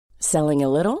Selling a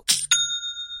little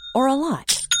or a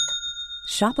lot?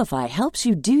 Shopify helps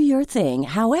you do your thing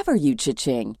however you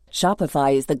cha-ching.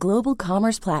 Shopify is the global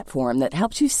commerce platform that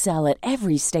helps you sell at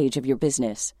every stage of your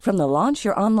business. From the launch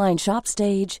your online shop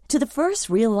stage to the first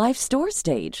real-life store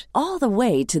stage, all the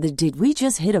way to the did we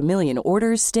just hit a million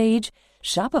orders stage.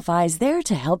 Shopify is there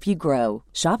to help you grow.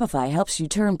 Shopify helps you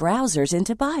turn browsers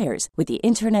into buyers with the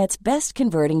internet's best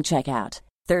converting checkout.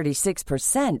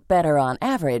 36% better on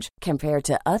average compared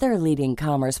to other leading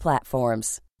commerce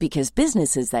platforms. Because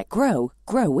businesses that grow,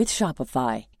 grow with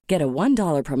Shopify. Get a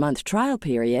 $1 per month trial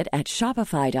period at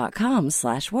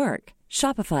shopify.com/work.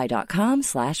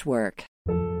 Shopify.com/work.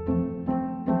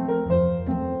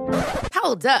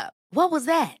 Hold up. What was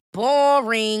that?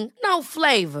 Boring. No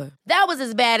flavor. That was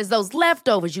as bad as those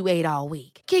leftovers you ate all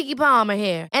week. Keke Palmer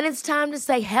here, and it's time to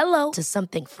say hello to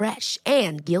something fresh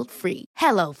and guilt-free.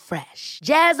 Hello Fresh.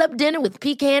 Jazz up dinner with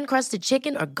pecan-crusted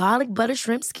chicken or garlic butter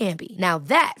shrimp scampi. Now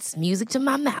that's music to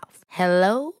my mouth.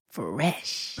 Hello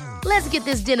Fresh. Let's get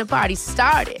this dinner party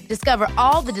started. Discover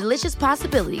all the delicious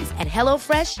possibilities at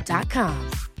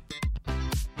hellofresh.com.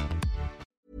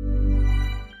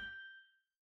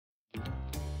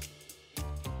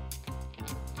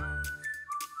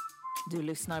 Du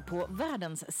lyssnar på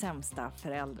världens sämsta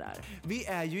föräldrar. Vi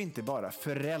är ju inte bara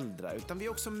föräldrar, utan vi är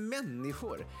också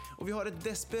människor. Och vi har ett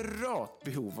desperat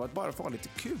behov av att bara få ha lite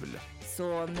kul.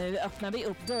 Så nu öppnar vi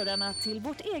upp dörrarna till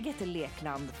vårt eget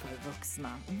lekland för vuxna.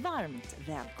 Varmt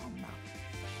välkomna.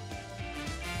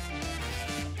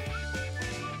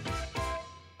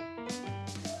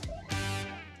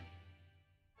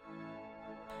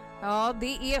 Ja,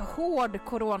 det är hård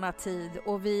coronatid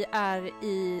och vi är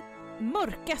i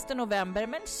mörkaste november,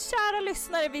 men kära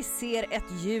lyssnare, vi ser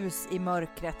ett ljus i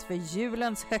mörkret, för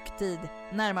julens högtid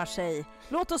närmar sig.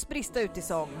 Låt oss brista ut i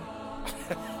sång.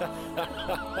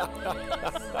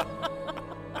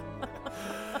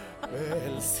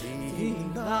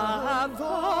 Välsignad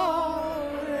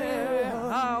vare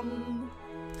han,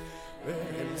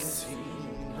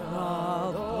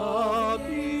 välsignad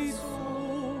Davids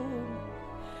son,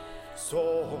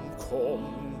 som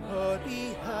kommer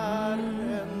i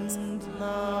Herrens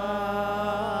namn.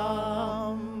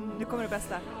 Nu kommer det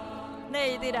bästa.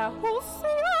 Nej, det är det.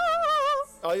 Hosea!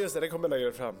 Ja, just det kommer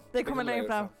längre fram. Det kommer längre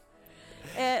fram.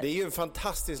 Det är ju en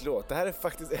fantastisk låt. Det här är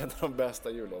faktiskt en av de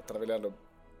bästa jullåtarna,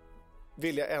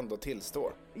 vill jag ändå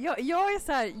tillstå. Jag är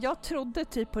så här, jag trodde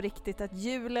typ på riktigt att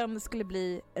julen skulle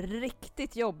bli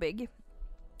riktigt jobbig.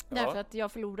 Ja. Därför att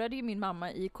jag förlorade ju min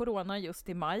mamma i corona just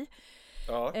i maj.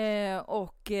 Ja.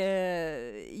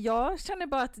 Jag känner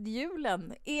bara att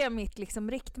julen är mitt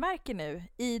liksom riktmärke nu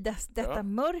i detta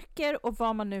mörker och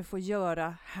vad man nu får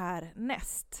göra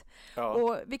härnäst. Ja.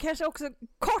 Och vi kanske också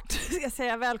kort ska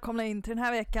säga välkomna in till den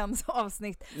här veckans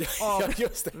avsnitt av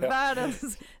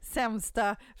världens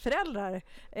sämsta föräldrar.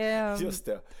 Just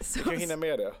det, jag kan hinna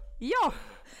med det. Ja,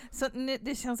 så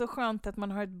det känns så skönt att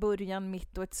man har ett början,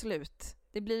 mitt och ett slut.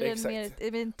 Det blir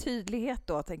en tydlighet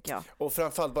då, tänker jag. Och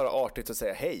framförallt bara artigt att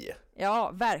säga hej.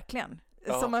 Ja, verkligen.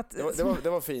 Ja, som att, det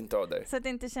var fint av dig. Så att det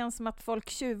inte känns som att folk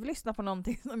tjuvlyssnar på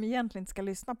någonting som de egentligen inte ska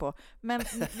lyssna på. Men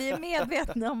vi är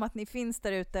medvetna om att ni finns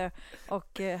där ute.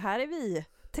 Och här är vi.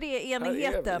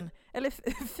 Treenigheten. Eller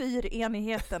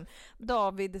fyrenigheten.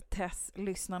 David, Tess,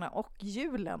 lyssnarna och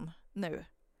julen nu.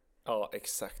 Ja,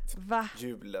 exakt. Va?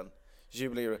 Julen.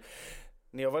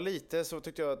 När jag var lite så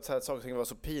tyckte jag att saker och ting var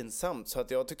så pinsamt, så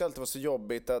att jag tyckte alltid det var så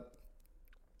jobbigt att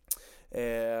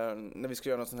när vi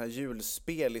skulle göra något sån här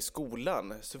julspel i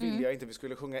skolan så ville jag inte att vi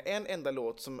skulle sjunga en enda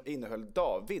låt som innehöll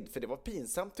David, för det var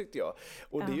pinsamt tyckte jag.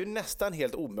 Och det är ju nästan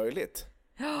helt omöjligt.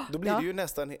 Då blir det ju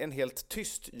nästan en helt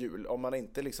tyst jul om man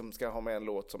inte liksom ska ha med en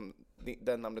låt som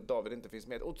den namnet David inte finns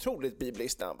med. Otroligt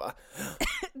bibliskt namn, va?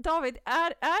 David,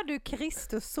 är du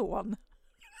Kristus son?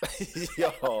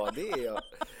 Ja, det är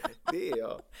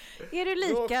jag. Är du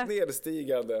lika rakt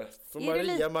nedstigande från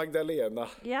Maria Magdalena?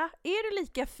 Ja, är du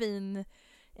lika fin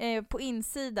på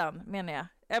insidan, menar jag?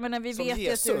 Jag menar, vi som vet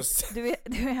Jesus. Att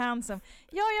du är handsome.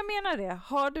 Ja, jag menar det.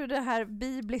 Har du det här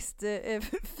bibliskt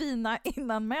fina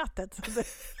innanmätet?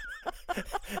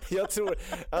 Jag tror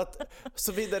att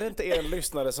såvida det inte är en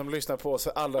lyssnare som lyssnar på oss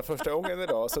för allra första gången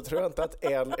idag, så tror jag inte att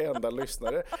en enda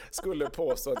lyssnare skulle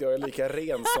påstå att jag är lika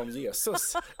ren som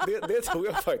Jesus. Det tror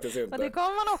jag faktiskt inte. Och det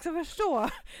kommer man också förstå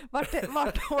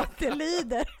vart det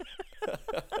lider.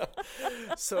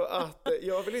 Så att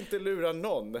jag vill inte lura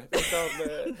någon, utan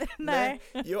nej.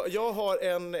 Jag har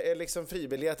en liksom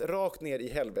fribiljett rakt ner i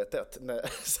helvetet. Nej,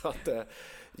 så att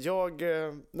jag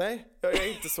är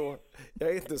inte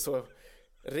så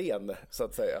ren, så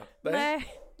att säga. Nej,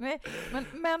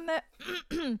 Men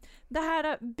det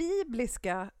här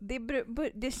bibliska,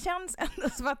 det känns ändå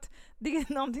som att det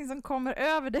är någonting som kommer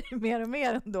över dig mer och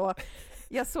mer ändå.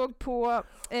 Jag såg på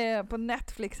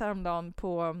Netflix häromdagen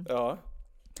på... Ja.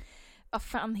 Vad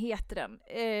fan heter den?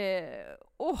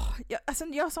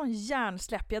 Jag har sån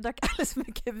hjärnsläpp. Jag drack alldeles för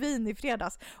mycket vin i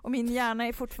fredags och min hjärna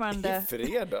är fortfarande i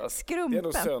fredags? Skrumpen. Det är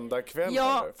nog söndag kväll.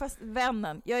 Ja, eller? Fast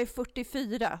vännen, jag är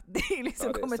 44. Det är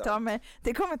liksom det kommer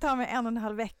ta mig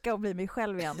 1,5 vecka att bli mig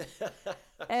själv igen.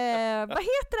 Vad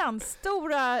heter han?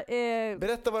 Stora...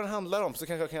 Berätta vad den handlar om så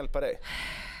kanske jag kan hjälpa dig.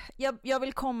 Jag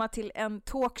vill komma till en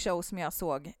talkshow som jag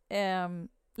såg.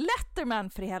 Letterman,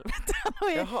 för i helvete.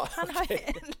 Han har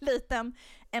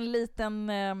en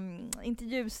liten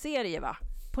intervjuserie, va?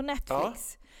 På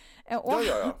Netflix.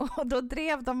 Ja. Och då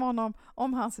drev de honom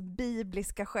om hans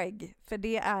bibliska skägg. För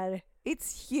det är...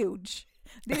 It's huge.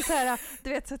 Det är så här, du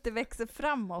vet, så att det växer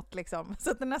framåt liksom.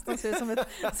 Så att det nästan ser ut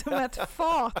som ett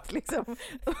fat liksom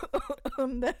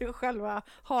under själva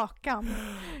hakan.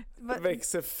 Det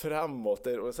växer framåt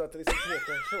och så att det liksom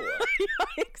pekar så. Ja,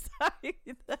 exakt.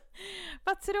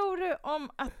 Vad tror du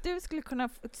om att du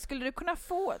skulle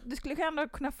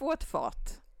kunna få ett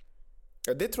fat?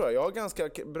 Ja, det tror jag. Jag har ganska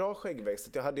bra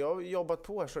skäggväxt. Hade jag jobbat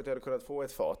på så att jag hade kunnat få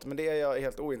ett fat, men det är jag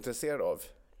helt ointresserad av.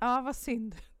 Ja, vad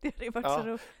synd. Det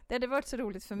hade varit så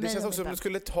roligt för mig. Det känns också som att det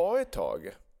skulle ta ett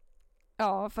tag.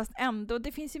 Ja, fast ändå.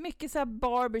 Det finns ju mycket så här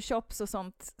barbershops och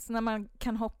sånt så när man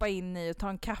kan hoppa in i och ta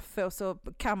en kaffe och så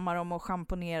kammar de och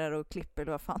schamponerar och klipper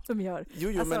eller vad fan de gör. Jo,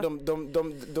 alltså, men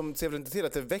de ser väl inte till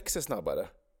att det växer snabbare?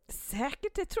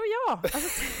 Säkert, det tror jag.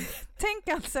 Alltså, tänk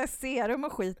alltså serum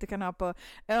och skit du kan ha på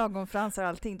ögonfransar och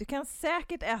allting. Du kan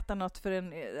säkert äta något för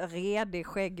en redig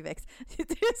skäggväxt.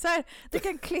 Det är så här, du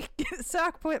kan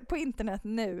sök på internet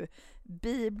nu.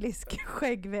 Biblisk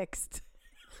skäggväxt.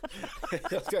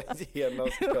 Jag ska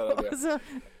genast göra det.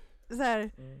 Så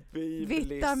här,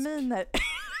 vitaminer.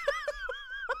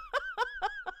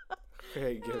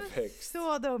 Skäggväxt.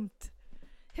 Så dumt.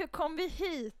 Hur kom vi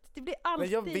hit? Det blir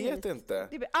alltid... Men jag vet inte.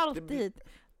 Det blir alltid...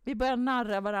 Vi börjar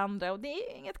narra varandra och det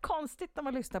är inget konstigt när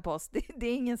man lyssnar på oss. Det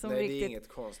är ingen som Nej, riktigt... det är inget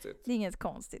konstigt. Det är inget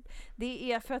konstigt.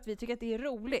 Det är för att vi tycker att det är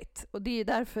roligt och det är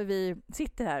därför vi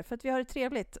sitter här. För att vi har det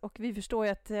trevligt och vi förstår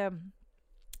ju att det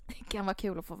kan vara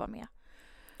kul att få vara med.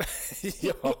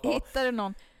 Ja. Hittar du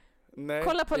någon? Nej,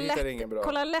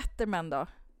 kolla Letterman då.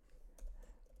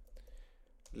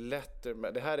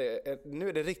 Letterman. Det här nu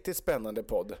är det riktigt spännande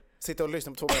podd. Sitta och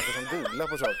lyssna på två människor som googlar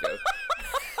på saker.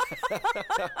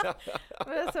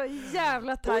 Det är så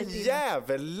jävla tajt. Och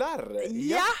jävlar!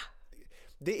 Ja!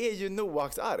 Det är ju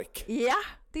Noaks ark. Ja,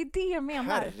 det är det jag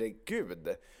menar. Herregud.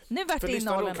 Nu vart det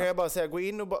innehållen. Kan jag bara säga, gå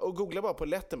in och googla bara på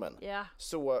Letterman. Ja.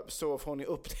 Så får ni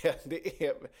upp det. Det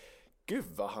är... Gud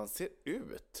vad han ser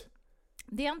ut.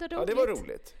 Det är ändå roligt. Ja, det var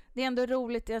roligt. Det är ändå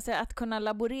roligt att kunna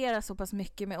laborera så pass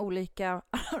mycket med olika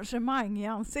arrangemang i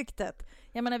ansiktet.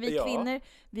 Jag menar, vi kvinnor,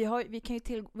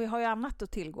 vi har ju annat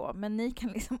att tillgå, men ni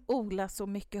kan liksom odla så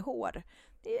mycket hår.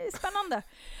 Det är spännande.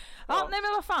 Ja, nej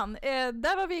men vad fan.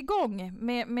 Där var vi igång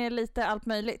med lite allt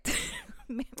möjligt.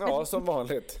 Ja, som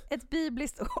vanligt. Ett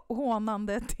bibliskt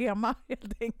hånande tema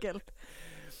helt enkelt.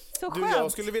 Så skönt.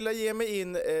 Jag skulle vilja ge mig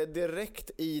in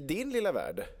direkt i din lilla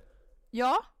värld.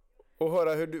 Ja. Och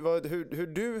höra hur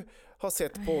du har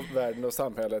sett på världen och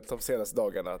samhället de senaste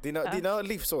dagarna. Dina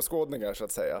livsåskådningar så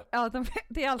att säga. Ja,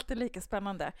 det är alltid lika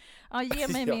spännande. Ja, ge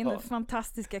mig min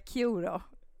fantastiska cue då.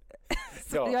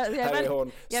 Ja, här är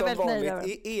hon som vanligt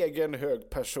i egen hög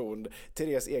person,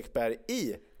 Therese Ekberg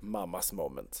i Mammas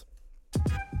Moment.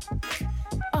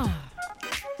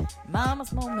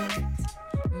 Mammas Moment.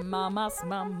 Mammas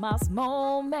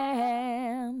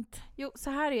moment. Jo, så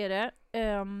här är det.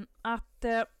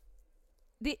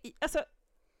 Alltså,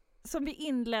 som vi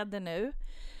inledde nu,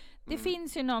 det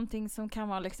finns ju någonting som kan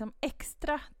vara liksom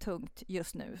extra tungt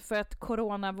just nu. För att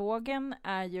coronavågen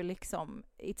är ju liksom,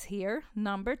 it's here,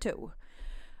 number 2.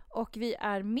 Och vi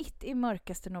är mitt i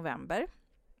mörkaste november.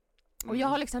 Och jag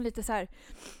har liksom lite så här,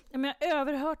 jag har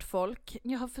överhört folk,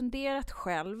 jag har funderat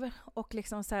själv och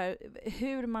liksom så här,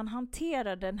 hur man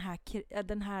hanterar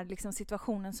den här liksom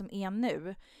situationen som är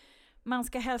nu. Man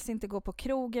ska helst inte gå på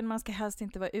krogen, man ska helst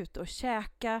inte vara ute och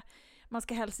käka, man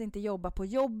ska helst inte jobba på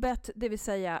jobbet, det vill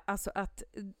säga alltså att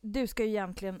du ska ju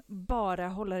egentligen bara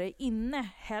hålla dig inne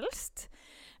helst.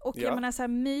 Och jag menar så här,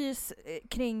 mys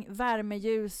kring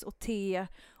värmeljus och te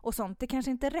och sånt, det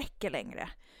kanske inte räcker längre.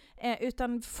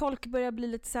 Utan folk börjar bli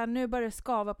lite så här, nu börjar det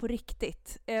skava på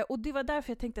riktigt. Och det var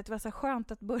därför jag tänkte att det var så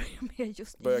skönt att börja med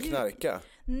just börja knarka?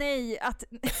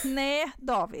 Nej,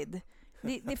 David.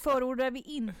 Det förordar vi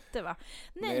inte, va?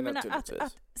 Nej, men att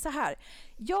så här.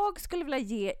 Jag skulle vilja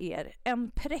ge er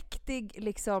en präktig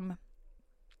liksom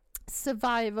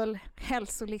survival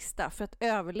hälsolista för att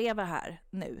överleva här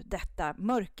nu, detta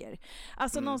mörker.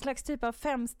 Alltså någon slags typ av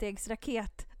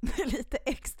 5-stegsraket med lite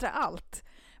extra allt.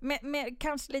 Med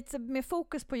kanske lite med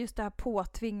fokus på just det här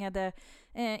påtvingade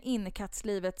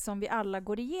innekattslivet som vi alla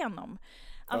går igenom.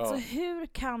 Alltså hur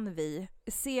kan vi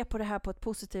se på det här på ett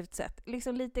positivt sätt?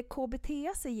 Liksom lite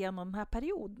KBT sig igenom den här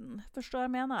perioden. Förstår du vad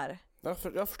jag menar?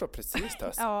 Jag förstår precis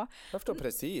det. Ja. Jag förstår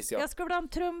precis, ja. Jag ska vilja ha en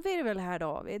trumvirvel här,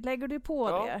 David. Lägger du på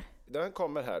det? Den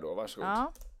kommer här då, varsågod.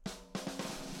 Ja.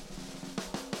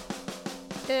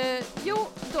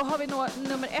 Då har vi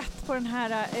nummer 1 på den här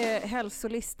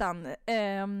hälsolistan.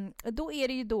 Då är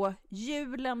det ju då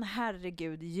julen,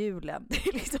 herregud, julen. Det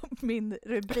är liksom min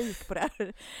rubrik på det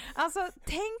här. Alltså,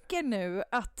 tänk er nu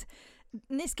att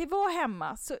ni ska vara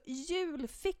hemma, så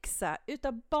julfixa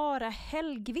utav bara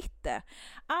helgvitte.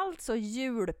 Alltså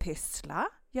julpyssla,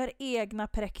 gör egna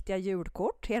präktiga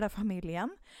julkort, hela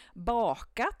familjen.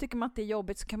 Baka, tycker man att det är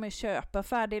jobbigt så kan man ju köpa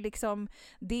färdig liksom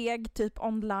deg typ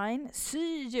online.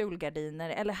 Sy julgardiner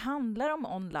eller handla dem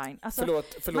online. Alltså,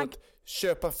 förlåt.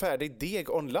 Köpa färdig deg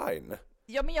online?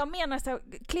 Ja, men jag menar så här,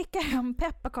 klicka hem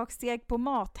pepparkaksdeg på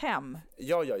Mathem.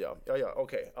 Ja,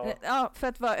 okej. Ja. Ja, för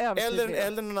att vara övertydlig.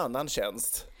 Eller någon annan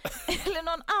tjänst. Eller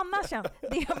någon annan tjänst.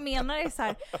 Det jag menar är så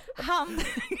här,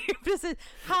 precis,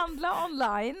 handla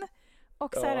online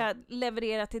och så här,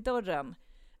 leverera till dörren.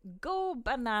 Go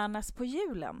bananas på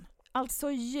julen.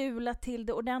 Alltså jula till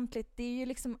det ordentligt. Det är ju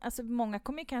liksom, alltså många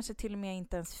kommer ju kanske till och med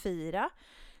inte ens fira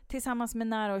tillsammans med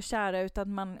nära och kära,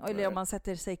 utan eller om man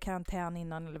sätter sig i karantän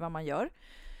innan eller vad man gör.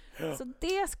 Ja. Så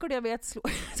det skulle jag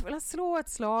vilja slå ett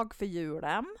slag för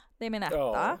julen. Det är min 1.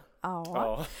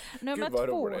 Ja. Nummer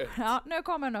 2. Ja, nu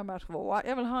kommer nummer 2.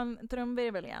 Jag vill ha en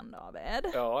trumvirvel igen,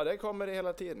 David. Ja, det kommer det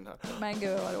hela tiden här. Men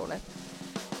gud vad roligt.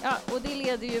 Ja, och det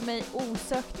leder ju mig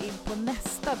osökt in på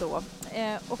nästa då.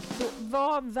 Och då,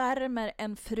 vad värmer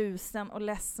en frusen och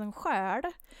ledsen själ?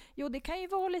 Jo, det kan ju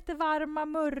vara lite varma,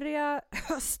 murriga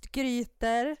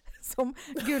höstgrytor som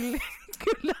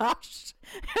gulasch.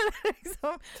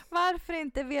 Liksom, varför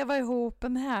inte veva ihop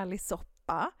en härlig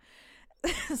soppa?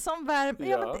 Som värmer.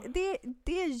 Ja,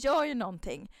 det gör ju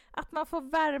någonting. Att man får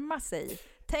värma sig.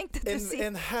 Tänk att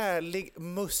en härlig,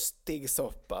 mustig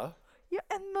soppa. Ja,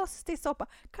 en mustig soppa.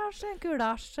 Kanske en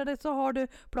gulasch, eller så har du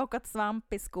plockat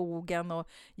svamp i skogen och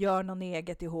gör någon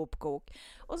eget ihopkok.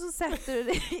 Och så sätter du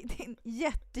dig i din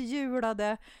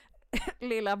jättejulade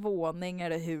lilla våning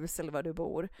eller hus eller var du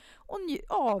bor och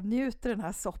avnjuter den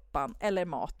här soppan eller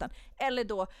maten. Eller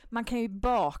då, man kan ju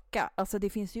baka. Alltså det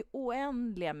finns ju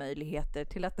oändliga möjligheter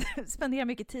till att spendera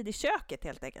mycket tid i köket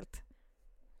helt enkelt.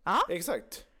 Ja,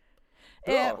 exakt.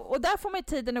 Och där får man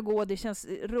tiden att gå. Det känns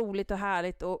roligt och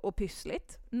härligt och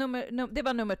pyssligt. Det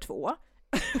var nummer 2.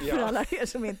 För alla er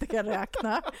som inte kan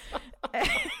räkna.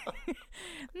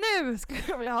 Nu skulle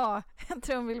jag vilja ha en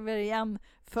trumvirvel igen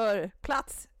för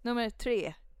plats nummer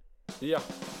 3. Ja.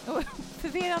 Och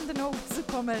förvirrande nog så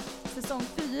kommer säsong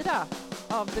 4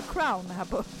 av The Crown här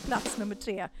på plats nummer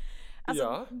 3.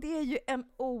 Alltså, det är ju en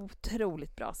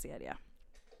otroligt bra serie.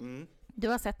 Du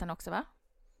har sett den också, va?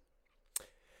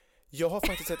 Jag har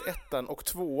faktiskt sett 1 och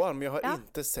 2, men jag har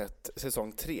inte sett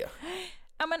säsong 3.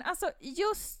 Ja, men alltså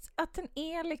just att den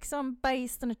är liksom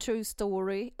based on a true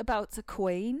story about a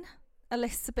queen,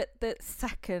 Elizabeth II,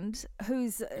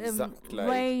 who's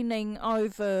reigning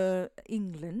over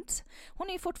England. Hon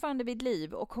är fortfarande vid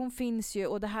liv och hon finns ju,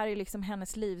 och det här är liksom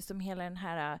hennes liv som hela den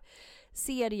här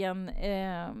serien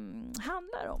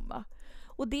handlar om, va?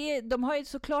 Och de har ju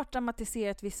såklart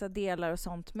dramatiserat vissa delar och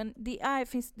sånt, men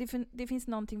det finns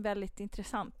någonting väldigt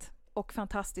intressant och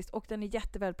fantastiskt, och den är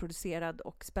jättevälproducerad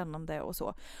och spännande och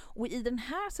så. Och i den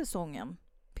här säsongen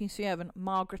finns ju även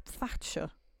Margaret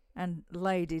Thatcher and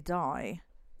Lady Di.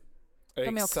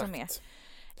 De är också med.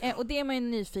 Och det är man ju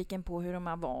nyfiken på hur de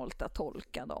har valt att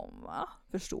tolka dem, va?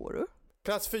 Förstår du?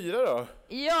 Plats 4 då?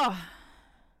 Ja.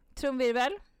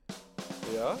 Trumvirvel.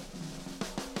 Ja.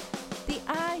 Det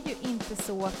är ju inte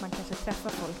så att man kanske träffar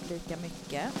folk lika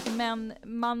mycket, men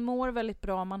man mår väldigt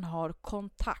bra om man har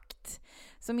kontakt.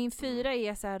 Så min 4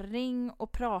 är så här: ring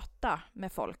och prata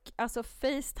med folk. Alltså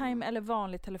FaceTime eller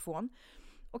vanlig telefon.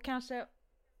 Och kanske...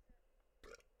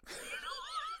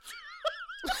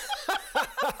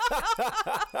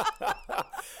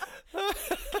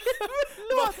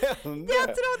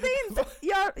 Jag trodde inte.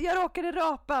 Jag råkade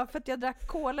rapa för att jag drack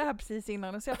cola här precis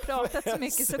innan, och så jag pratat så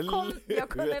mycket så jag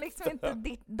kunde liksom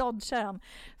inte dodga den.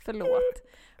 Förlåt.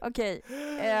 Okej.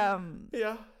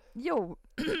 Ja. Jo.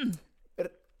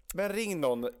 Men ring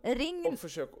någon. Ring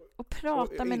och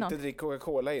prata med någon. Inte drick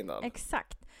Coca-Cola innan.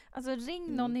 Exakt. Alltså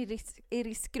ring någon i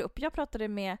riskgrupp. Jag pratade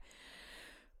med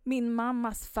min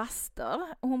mammas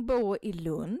faster. Hon bor i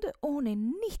Lund och hon är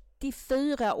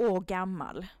 94 år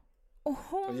gammal. Och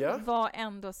hon var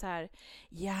ändå så här,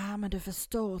 ja men du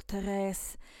förstår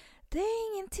Therese, det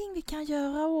är ingenting vi kan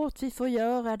göra åt, vi får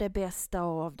göra det bästa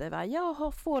av det. Va? Jag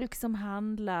har folk som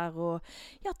handlar och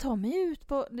jag tar mig ut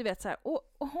på, du vet så här.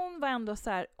 Och hon var ändå så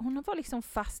här, hon var liksom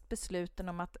fast besluten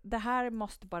om att det här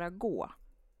måste bara gå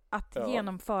att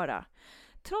genomföra.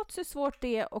 Trots hur svårt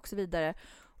det är och så vidare.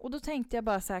 Och då tänkte jag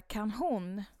bara så här, kan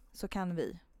hon så kan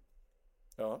vi.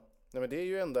 Ja, nej men det är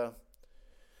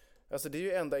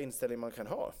ju enda inställning man kan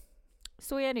ha.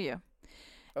 Så är det ju.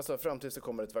 Alltså fram tills det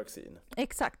kommer ett vaccin.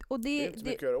 Exakt. Och det är inte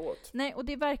mycket att göra åt. Nej, och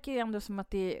det verkar ju ändå som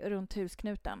att det är runt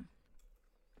husknuten.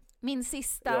 Min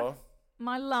sista,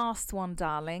 my last one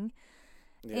darling,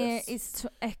 is to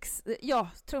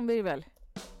trumvirvel.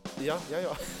 Ja, jag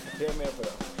är med på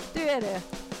det. Du är det.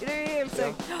 Du är helt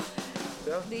säker.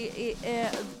 Ja. Det är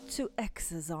to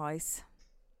exercise.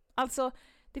 Alltså,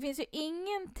 det finns ju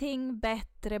ingenting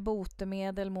bättre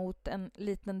botemedel mot en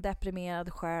liten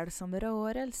deprimerad själ som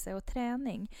rörelse och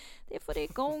träning. Det får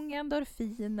igång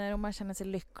endorfiner och man känner sig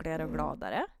lyckligare och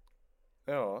gladare.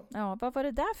 Ja. Ja, vad var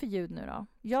det där för ljud nu då?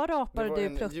 Jag rapar och du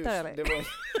pluttar eller?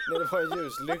 Det var en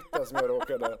ljuslykta som jag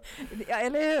råkade. Ja,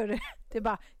 eller hur? Det är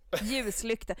bara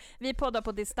ljuslykta. Vi poddar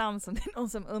på distans om det är någon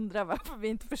som undrar varför vi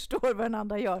inte förstår vad den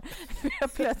andra gör. Vi har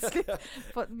plötsligt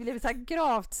blivit så här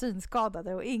gravt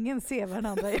synskadade och ingen ser vad den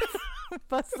andra gör.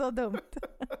 Vad så dumt.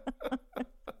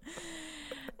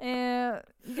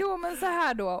 Jo, men så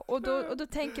här då. Och då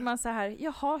tänker man så här,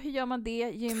 jaha, hur gör man det?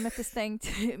 Gymmet är stängt.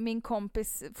 Min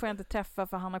kompis får jag inte träffa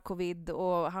för han har covid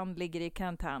och han ligger i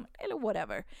karantän. Eller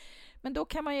whatever. Men då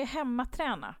kan man ju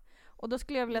hemmaträna. Och då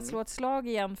skulle jag vilja slå ett slag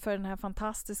igen för den här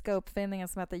fantastiska uppfinningen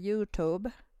som heter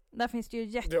YouTube. Där finns det ju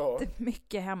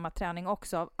jättemycket hemmaträning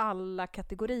också av alla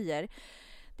kategorier.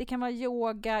 Det kan vara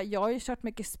yoga. Jag har ju kört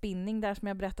mycket spinning där som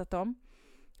jag berättat om.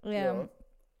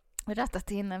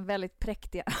 Rättat in en väldigt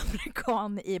präktig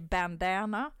amerikan i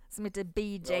bandana som heter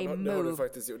BJ Move. Det har du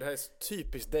faktiskt gjort. Det här är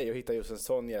typiskt dig att hitta just en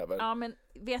sån jävel. Ja, men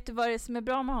vet du vad det är som är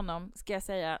bra med honom, ska jag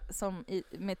säga,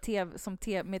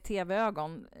 med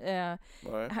tv-ögon?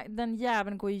 Den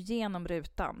jäveln går ju igenom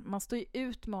rutan. Man står ju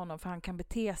ut med honom för han kan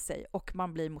bete sig och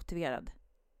man blir motiverad.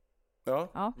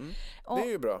 Ja. Det är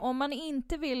ju bra. Om man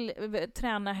inte vill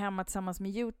träna hemma tillsammans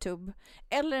med YouTube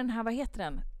eller den här, vad heter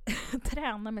den?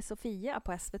 Träna med Sofia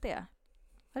på SVT.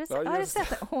 Har du sett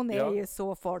det? Hon är ju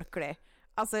så folklig.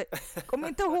 Alltså, om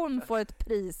inte hon får ett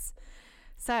pris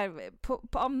så här,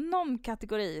 av någon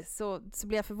kategori så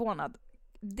blir jag förvånad.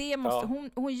 Det måste,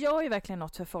 hon gör ju verkligen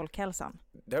något för folkhälsan.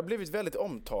 Det har blivit väldigt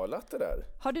omtalat det där.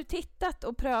 Har du tittat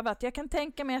och prövat? Jag kan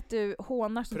tänka mig att du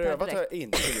hånar sånt prövat där direkt. Har jag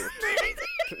inte gjort.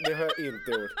 Det har jag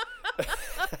inte gjort.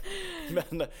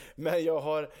 men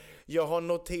jag har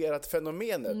noterat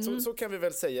fenomenet. Så kan vi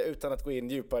väl säga utan att gå in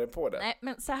djupare på det. Nej,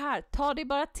 men så här, ta dig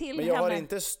bara till men jag har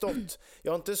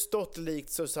inte stått likt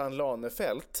Susanne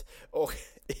Lanefelt och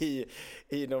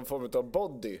i någon form av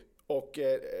body och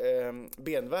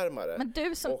benvärmare. Men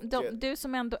du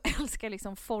som ändå älskar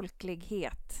liksom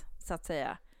folklighet så att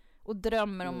säga och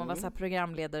drömmer om att vara så här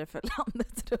programledare för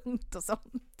landet runt och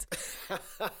sånt.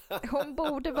 Hon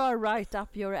borde vara right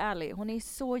up your alley. Hon är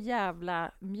så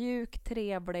jävla mjuk,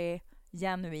 trevlig,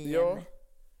 genuin.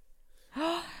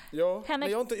 Ja, men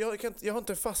jag har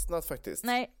inte fastnat faktiskt.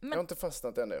 Nej, men, jag har inte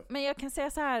fastnat ännu. Men jag kan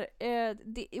säga så här,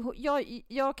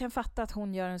 jag kan fatta att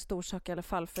hon gör en stor sak i alla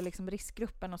fall för liksom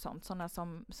riskgruppen och sånt. Sådana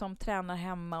som tränar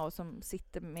hemma och som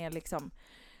sitter med liksom...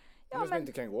 som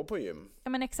inte kan gå på gym. Ja,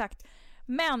 men exakt.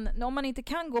 Men om man inte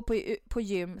kan gå på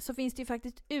gym så finns det ju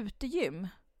faktiskt utegym.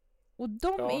 Och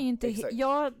de är ju inte...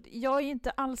 Jag är ju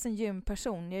inte alls en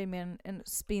gymperson. Jag är mer en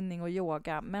spinning- och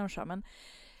yoga-människa.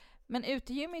 Men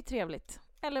utegym är ju trevligt.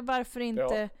 Eller varför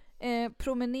inte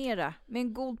promenera med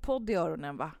en god podd i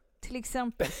öronen, va? Till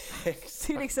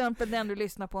exempel den du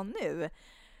lyssnar på nu.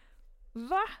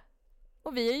 Va?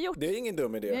 Och vi har gjort... Det är ingen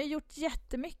dum idé. Vi har gjort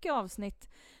jättemycket avsnitt.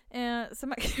 Så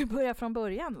man kan ju börja från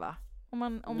början, va? Om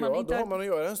man inte då har man att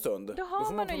göra en stund. Då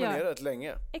får man promenera rätt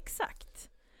länge. Exakt.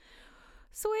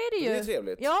 Så är det ju. Det är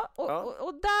trevligt. Ja,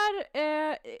 och där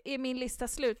är min lista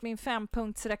slut. Min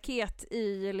 5-punktsraket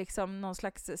i liksom någon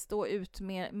slags stå ut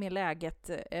med läget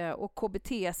och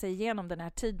KBT sig igenom den här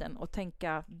tiden och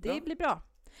tänka, det blir bra.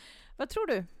 Vad tror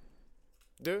du?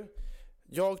 Du,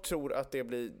 jag tror att det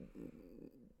blir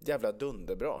jävla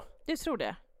dunderbra. Du tror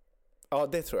det? Ja,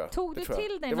 det tror jag. Tog du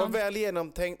till dig det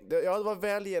var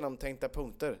väl genomtänkta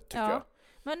punkter, tycker jag.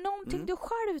 Men någonting du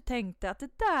själv tänkte att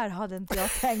det där hade inte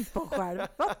jag tänkt på själv.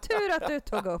 Vad tur att du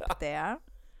tog upp det.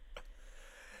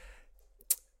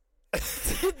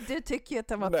 Du tycker ju att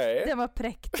den var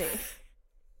präktig.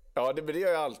 Ja, det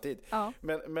gör jag alltid. Ja.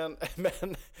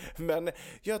 Men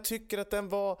jag tycker att den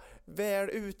var väl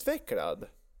utvecklad.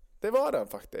 Det var den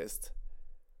faktiskt.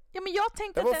 Ja, men jag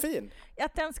tänkte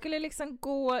att den skulle liksom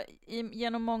gå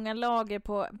genom många lager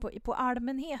på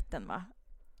allmänheten, va?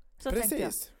 Så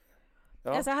precis.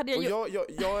 Ja. Alltså,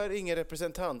 jag är ingen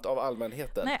representant av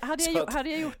allmänheten. Nej, hade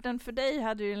jag gjort den för dig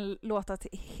hade den låtit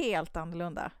helt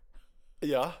annorlunda.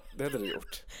 Ja, det hade du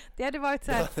gjort. Det hade varit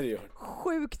så här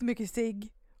sjukt mycket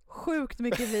cigg, sjukt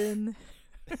mycket vin,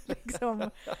 liksom,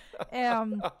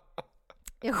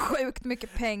 sjukt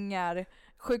mycket pengar,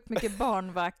 sjukt mycket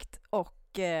barnvakt och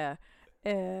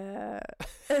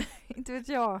inte vet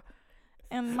jag,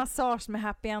 en massage med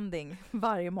happy ending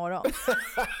varje morgon.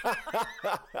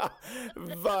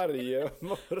 Varje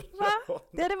morgon. Va?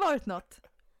 Det hade varit något.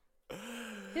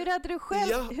 Hur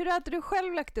hade du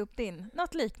själv lagt upp din?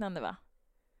 Något liknande, va?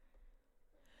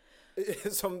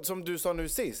 Som du sa nu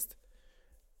sist.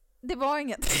 Det var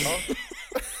inget. Ja.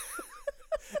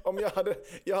 Om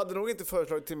jag hade nog inte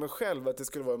föreslagit till mig själv att det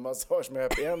skulle vara en massage med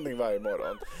happy ending varje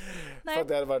morgon. Nej. För att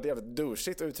det hade varit jävligt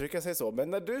douchigt att uttrycka sig så.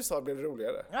 Men när du sa det blev det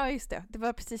roligare. Ja, just det. Det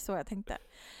var precis så jag tänkte.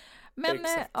 Men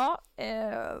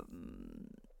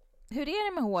hur är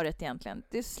det med håret egentligen?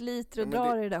 Du sliter och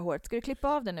drar i det där håret. Ska du klippa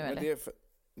av det nu eller?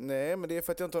 Nej, men det är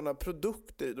för att jag inte har några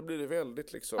produkter i. Då blir det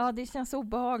väldigt liksom... Ja, det känns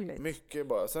obehagligt. Mycket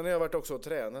bara. Sen har jag varit också och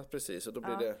tränat precis. Och då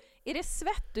blir det... Är det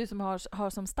svett du som har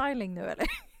som styling nu eller?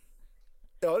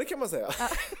 Ja, det kan man säga. Ja.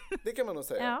 Det kan man nog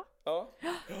säga. Ja.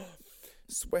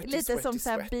 Sweaty, lite som så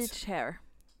här beach hair.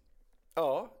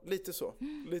 Ja, lite så.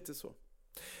 Lite så.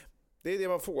 Det är det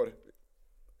man får.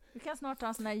 Du kan snart ha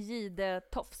en sån här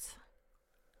jidetofs.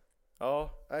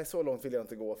 Ja, nej, så långt vill jag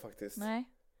inte gå faktiskt. Nej.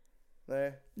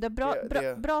 Det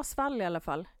är bra svall i alla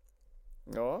fall.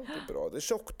 Ja, det är bra. Det är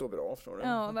tjockt och bra.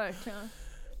 Ja, verkligen.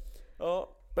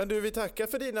 Ja, men du, vi tackar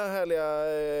för dina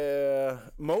härliga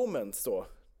moments då.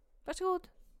 Varsågod.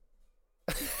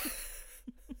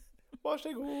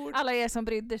 Varsågod. Alla er som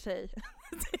brydde sig.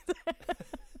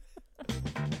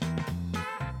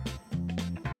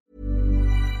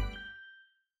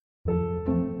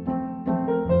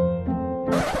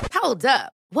 Hold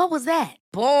up. What was that?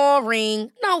 Boring.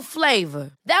 No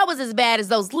flavor. That was as bad as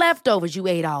those leftovers you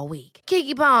ate all week.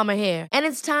 Keke Palmer here, and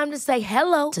it's time to say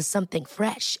hello to something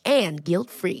fresh and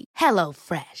guilt-free. Hello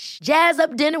Fresh. Jazz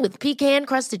up dinner with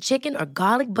pecan-crusted chicken or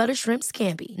garlic butter shrimp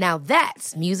scampi. Now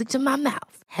that's music to my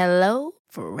mouth. Hello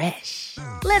Fresh.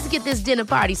 Let's get this dinner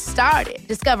party started.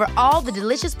 Discover all the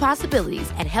delicious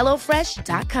possibilities at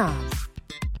hellofresh.com.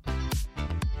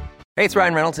 Hey, it's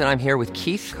Ryan Reynolds, and I'm here with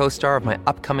Keith, co-star of my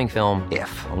upcoming film,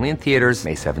 If, only in theaters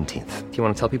May 17th. Do you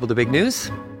want to tell people the big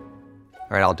news?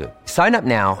 All right, I'll do it. Sign up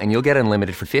now and you'll get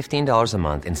unlimited for $15 a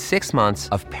month and 6 months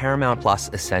of Paramount Plus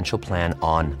Essential Plan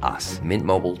on us.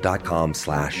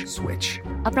 MintMobile.com/switch.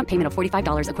 Upfront payment of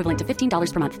 $45 equivalent to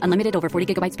 $15 per month. Unlimited over 40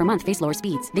 gigabytes per month. Face lower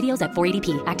speeds. Videos at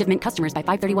 480p. Active Mint customers by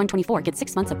 531.24 get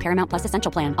 6 months of Paramount Plus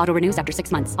Essential Plan. Auto renews after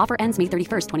 6 months. Offer ends May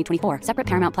 31st, 2024. Separate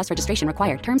Paramount Plus registration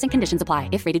required. Terms and conditions apply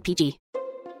if rated PG.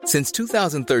 Since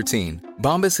 2013,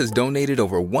 Bombas has donated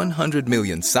over 100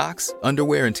 million socks,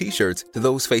 underwear, and T-shirts to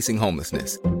those facing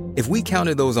homelessness. If we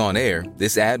counted those on air,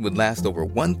 this ad would last over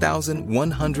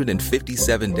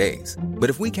 1,157 days.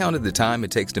 But if we counted the time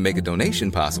it takes to make a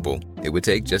donation possible, it would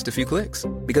take just a few clicks.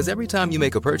 Because every time you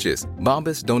make a purchase,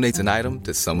 Bombas donates an item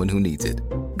to someone who needs it.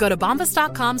 Go to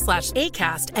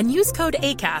bombas.com/ACAST and use code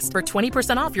ACAST for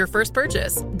 20% off your first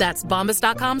purchase. That's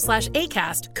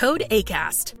bombas.com/ACAST, code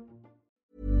ACAST.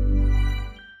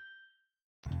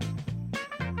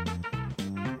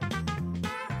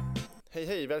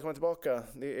 Hej, välkommen tillbaka.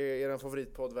 Det är er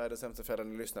favoritpodd, Världens sämsta föräldrar,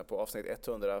 ni lyssnar på avsnitt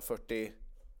 140...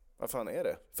 Vad fan är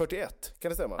det? 41, kan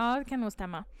det stämma? Ja, det kan nog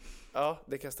stämma. Ja,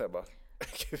 det kan stämma.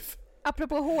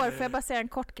 Apropå hår, får jag bara säga en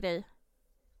kort grej?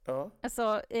 Ja.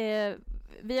 Alltså,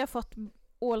 vi har fått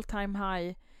all time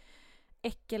high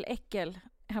äckel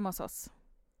hemma hos oss.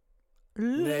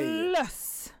 Nej.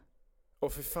 Löss! Åh,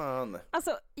 för fan.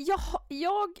 Alltså,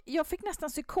 jag fick nästan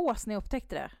psykos när jag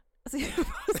upptäckte det. Alltså,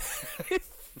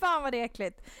 fan vad det är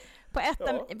äckligt. På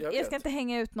ettan, jag ska inte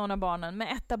hänga ut någon av barnen, men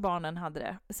ett av barnen hade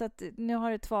det. Så att nu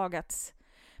har det tvagats.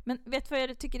 Men vet du vad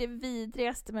jag tycker är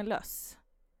vidrigaste med löss?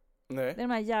 Nej. Det är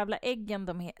de här jävla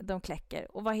äggen de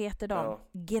kläcker. Och vad heter de? Ja.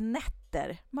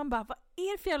 Gnetter. Man bara, vad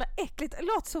är det för jävla äckligt? Det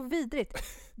låter så vidrigt.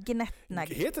 Gnetterna.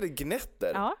 Heter det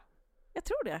gnetter? Ja, jag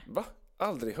tror det. Va?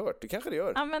 Aldrig hört. Det kanske det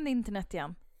gör. Använd internet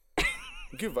igen.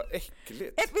 Gud vad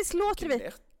äckligt. Visst låter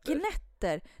det?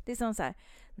 gnätter. Det är som så här,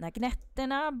 när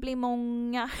gnätterna blir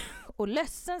många och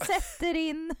lössen sätter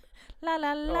in. La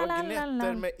la la la la.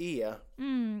 Gnätter med E.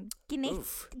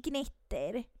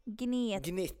 Gnätter. Gnitt.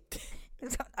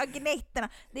 Ja, gnätterna.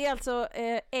 Det är alltså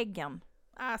äggen.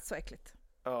 Så äckligt.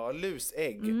 Ja,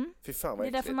 lusägg. Fy fan vad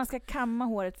äckligt. Det är därför man ska kamma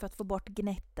håret, för att få bort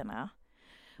gnätterna.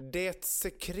 Det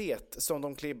sekret som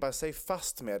de klibbar sig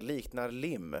fast med liknar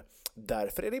lim.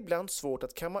 Därför är det ibland svårt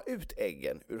att kamma ut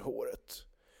äggen ur håret.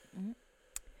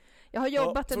 Jag har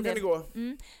jobbat en del. Så kan det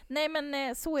gå. Nej,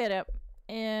 men så är det.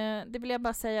 Det vill jag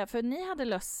bara säga. För ni hade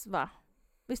löss, va?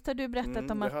 Visst har du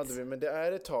berättat om att... Det hade vi, men det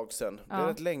är ett tag sedan. Det är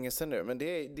rätt länge sedan nu. Men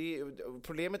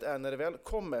problemet är när det väl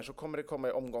kommer, så kommer det komma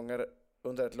i omgångar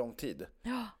under ett lång tid.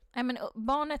 Ja. Nej, men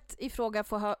barnet i fråga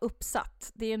får ha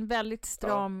uppsatt. Det är en väldigt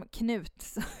stram knut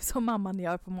som mamman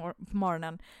gör på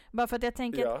morgonen. Bara för att jag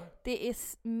tänker att det är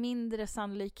mindre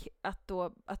sannolikt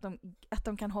att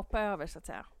de kan hoppa över, så att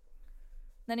säga.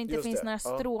 När det inte finns några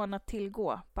strån att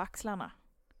tillgå på axlarna.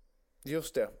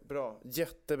 Just det, bra.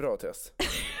 Jättebra, Tess.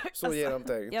 Så ger de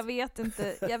tänkt.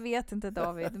 Jag vet inte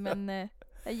David, men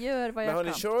jag gör vad jag kan. Men har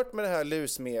ni kört med det här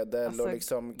lusmedel och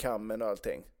liksom kammen och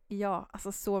allting? Ja,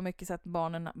 alltså så mycket så att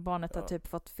barnet har typ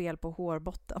fått fel på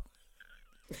hårbotten.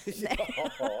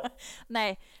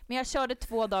 Nej, men jag körde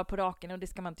 2 dagar på raken och det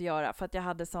ska man inte göra, för att jag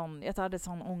hade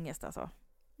sån ångest alltså.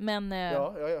 Men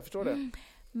jag förstår det.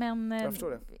 Men jag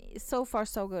förstår det. So far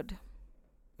so good.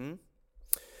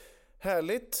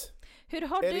 Härligt. Hur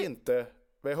har är du... det inte?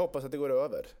 Men jag hoppas att det går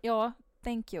över. Ja,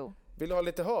 thank you. Vill du ha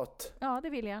lite hat? Ja, det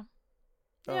vill jag.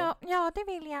 Ja, det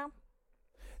vill jag.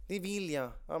 Det vill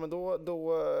jag. Ja, men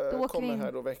då kommer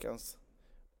här då veckans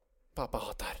Pappa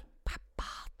hatar. Pappa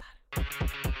hatar.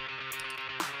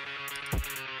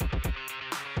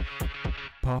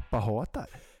 Pappa hatar.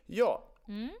 Ja.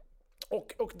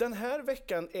 Och den här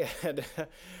veckan är det,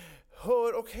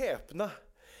 hör och häpna,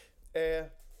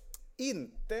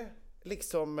 inte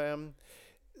liksom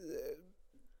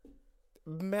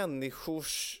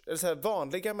människors, eller så här,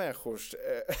 vanliga människors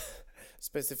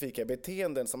specifika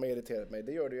beteenden som har irriterat mig.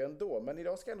 Det gör det ju ändå. Men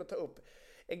idag ska jag ändå ta upp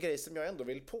en grej som jag ändå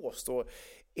vill påstå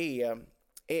är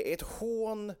ett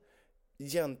hån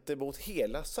gentemot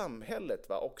hela samhället,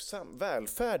 va? Och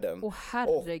välfärden.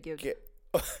 Herregud.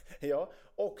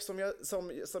 Och som jag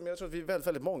tror att vi är väldigt,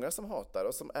 väldigt många som hatar,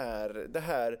 och som är det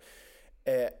här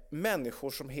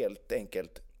människor som helt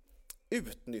enkelt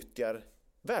utnyttjar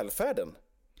välfärden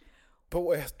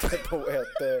på ett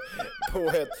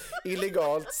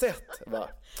illegalt sätt, va?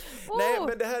 Nej,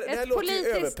 men det här låter ju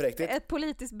överpräktigt. Ett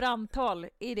politiskt brandtal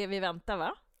i det vi väntar,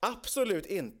 va? Absolut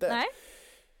inte. Nej.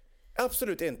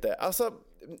 Absolut inte. Alltså,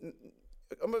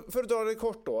 för att dra det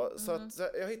kort då, så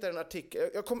jag hittade en artikel.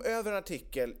 Jag kom över en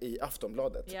artikel i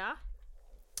Aftonbladet. Ja.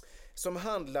 Som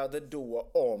handlade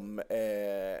då om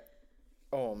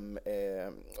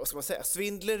vad ska man säga,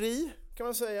 svindleri kan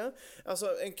man säga.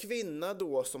 Alltså en kvinna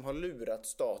då som har lurat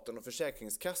staten och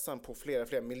Försäkringskassan på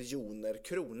flera miljoner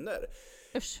kronor.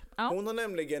 Usch, ja. Hon har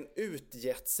nämligen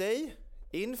utgett sig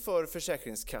inför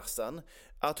Försäkringskassan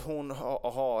att hon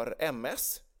har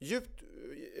MS, djupt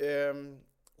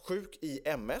sjuk i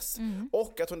MS,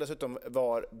 och att hon dessutom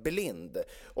var blind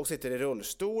och sitter i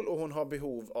rullstol, och hon har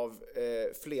behov av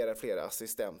flera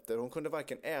assistenter. Hon kunde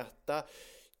varken äta,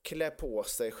 klä på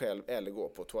sig själv eller gå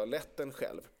på toaletten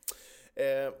själv.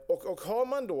 Och har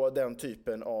man då den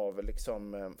typen av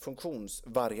liksom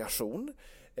funktionsvariation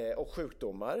och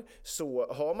sjukdomar,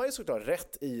 så har man ju såklart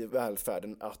rätt i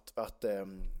välfärden att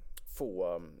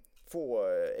få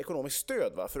ekonomiskt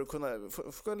stöd, va? För att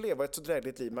kunna leva ett så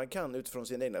drägligt liv man kan utifrån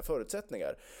sina egna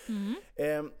förutsättningar.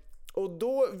 Och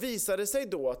då visade det sig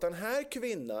då att den här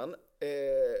kvinnan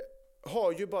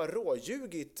har ju bara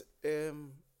råljugit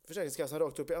Försäkringskassan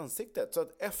rakt upp i ansiktet. Så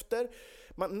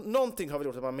att någonting har väl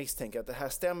gjort att man misstänker att det här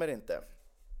stämmer inte.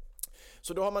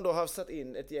 Så då har man då satt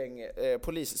in ett gäng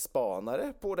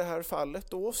polisspanare på det här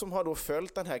fallet då, som har då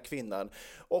följt den här kvinnan.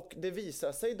 Och det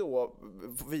visar sig då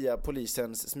via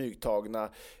polisens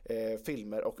smygtagna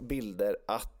filmer och bilder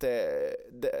att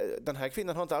den här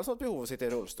kvinnan har inte alls något behov av att sitta i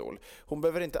rullstol. Hon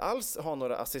behöver inte alls ha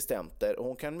några assistenter, och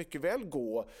hon kan mycket väl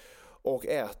gå och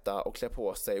äta och klä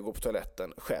på sig och gå på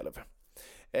toaletten själv.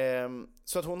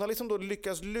 Så att hon har liksom då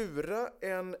lyckats lura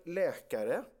en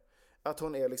läkare att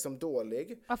hon är liksom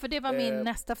dålig. Ja, för det var min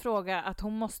nästa fråga, att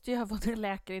hon måste ju ha fått en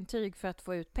läkarintyg för att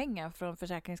få ut pengar från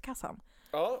Försäkringskassan.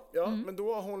 Ja, men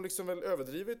då har hon liksom väl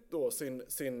överdrivit då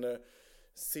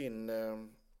sin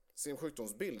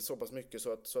sjukdomsbild så pass mycket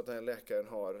så att den här läkaren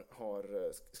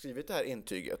har skrivit det här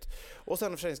intyget. Och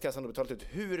sen har Försäkringskassan då betalat ut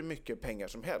hur mycket pengar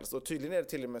som helst. Och tydligen är det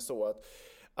till och med så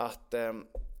att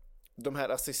de här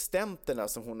assistenterna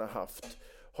som hon har haft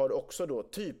har också då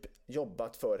typ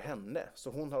jobbat för henne. Så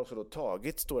hon har också då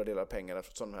tagit stora delar av pengarna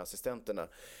som de här assistenterna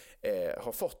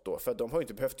har fått då. För de har ju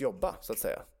inte behövt jobba, så att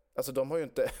säga. Alltså de har ju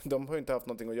inte haft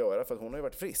någonting att göra, för att hon har ju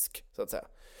varit frisk, så att säga.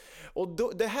 Och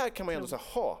då, det här kan man ju ändå så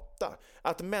hata,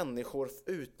 att människor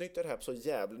utnyttjar det här så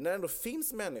jävligt. När det ändå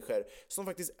finns människor som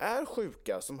faktiskt är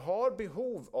sjuka, som har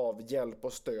behov av hjälp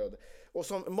och stöd, och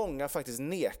som många faktiskt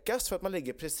nekas för att man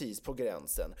ligger precis på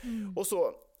gränsen.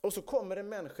 Och så kommer det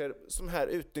människor som här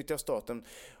utnyttjar staten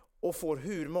och får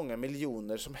hur många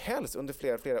miljoner som helst under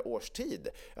flera års tid.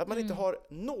 Att man inte har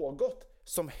något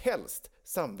som helst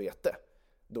samvete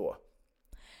då.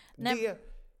 Det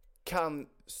kan,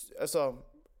 alltså,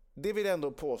 det vill jag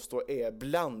ändå påstå är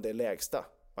bland det lägsta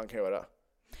man kan göra.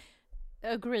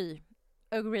 Agree.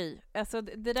 Alltså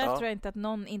det där tror jag inte att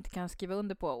någon inte kan skriva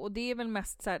under på. Och det är väl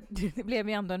mest så här, det blev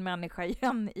ju ändå en människa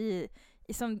igen i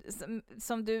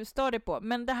som du står det på.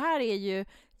 Men det här är ju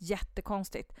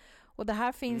jättekonstigt. Och det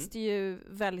här finns det ju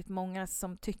väldigt många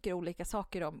som tycker olika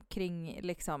saker om, kring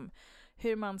liksom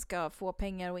hur man ska få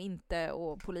pengar och inte,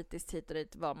 och politiskt hit och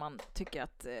dit, vad man tycker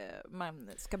att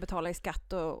man ska betala i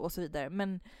skatt och så vidare.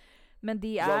 Men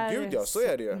det är... Ja, gud ja, så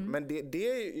är det ju. Men det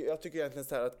är, jag tycker egentligen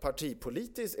så här att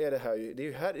partipolitiskt är det här ju,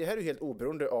 det här är ju helt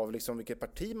oberoende av liksom vilket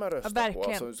parti man röstar på.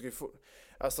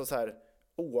 Alltså så här,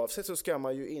 oavsett så ska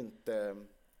man ju inte...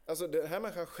 Alltså den här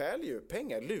människan stjäl ju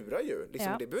pengar, lurar ju.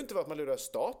 Liksom, det behöver inte vara att man lurar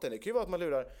staten, det kan ju vara att man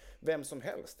lurar vem som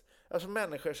helst. Alltså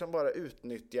människor som bara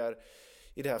utnyttjar,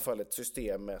 i det här fallet,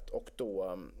 systemet, och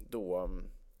då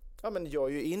men gör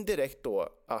ju indirekt då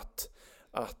att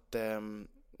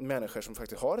människor som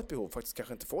faktiskt har ett behov faktiskt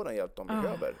kanske inte får den hjälp de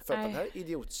behöver. För att den här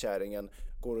idiotkärringen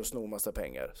går och snor massa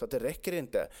pengar. Så att det räcker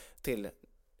inte till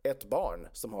ett barn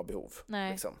som har behov.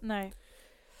 Nej, liksom. nej.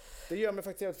 Det gör mig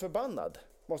faktiskt helt förbannad,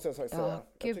 måste jag säga.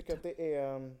 Jag tycker att det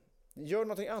är... Gör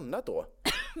någonting annat då.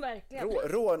 Verkligen.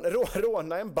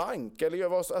 Råna en bank eller gör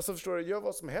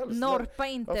vad som helst. Norpa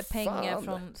inte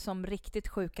pengar som riktigt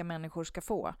sjuka människor ska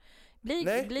få.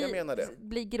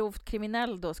 Bli grovt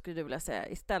kriminell då, skulle du vilja säga,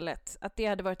 istället. Att det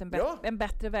hade varit en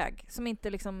bättre väg. Som inte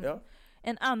liksom...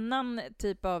 En annan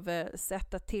typ av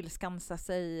sätt att tillskansa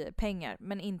sig pengar,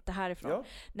 men inte härifrån. Ja.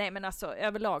 Nej, men alltså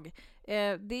överlag.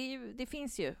 Det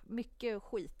finns ju mycket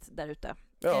skit där ute.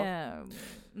 Ja.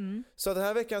 Så den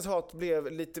här veckans hat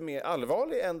blev lite mer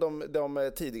allvarlig än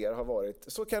de tidigare har varit.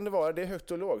 Så kan det vara, det är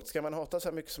högt och lågt. Ska man hata så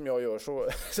här mycket som jag gör så går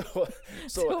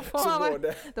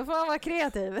det. Då får man vara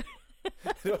kreativ.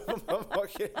 Då får man vara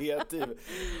kreativ.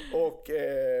 Och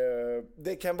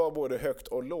det kan vara både högt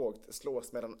och lågt,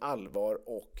 slås mellan allvar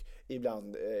och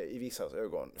ibland i vissa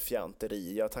ögon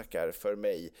fjanteri. Jag tackar för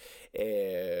mig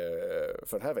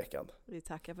för den här veckan. Vi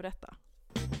tackar för detta.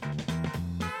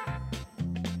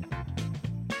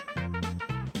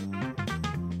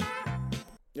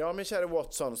 Ja, min kära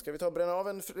Watson, ska vi ta och bränna av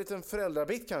en liten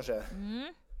föräldrabit kanske?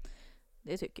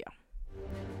 Det tycker jag.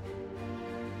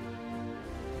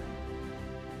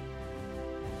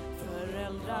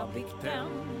 Föräldrabikten.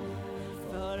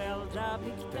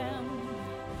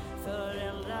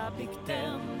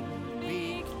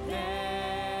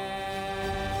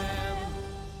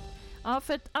 Ja,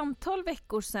 för ett antal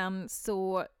veckor sedan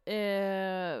så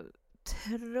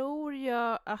tror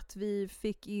jag att vi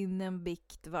fick in en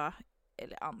bikt,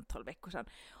 eller antal veckor sedan,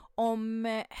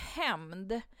 om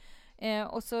hämnd.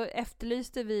 Och så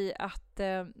efterlyste vi att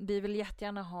vi vill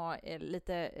jättegärna ha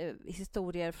lite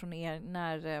historier från er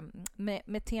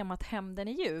med temat hämnden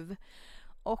i ljuv.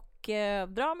 Och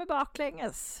dra med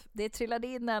baklänges. Det trillade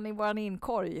in den i våran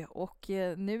inkorg, och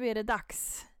nu är det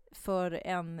dags för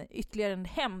ytterligare en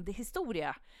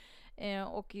hämndhistoria.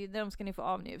 Och den ska ni få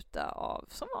avnjuta av,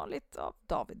 som vanligt, av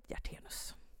David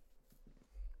Hjertenius.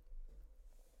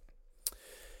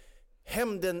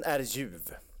 Hämnden är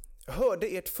ljuv. Hörde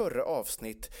ert förra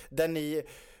avsnitt där ni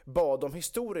bad om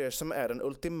historier som är den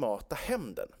ultimata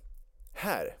hämnden.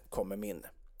 Här kommer min.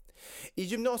 I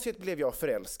gymnasiet blev jag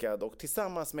förälskad och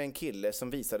tillsammans med en kille som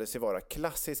visade sig vara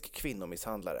klassisk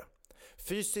kvinnomisshandlare.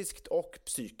 Fysiskt och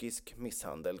psykisk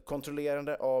misshandel,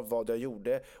 kontrollerande av vad jag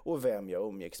gjorde och vem jag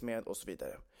umgicks med och så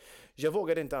vidare. Jag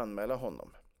vågade inte anmäla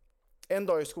honom. En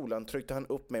dag i skolan tryckte han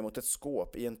upp mig mot ett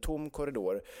skåp i en tom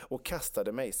korridor och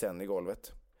kastade mig sen i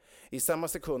golvet. I samma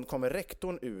sekund kommer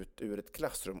rektorn ut ur ett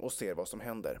klassrum och ser vad som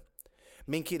händer.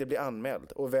 Min kille blir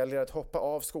anmäld och väljer att hoppa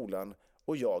av skolan,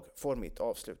 och jag får mitt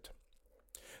avslut.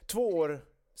 2 år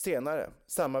senare,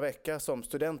 samma vecka som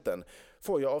studenten,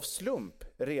 får jag av slump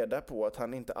reda på att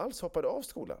han inte alls hoppade av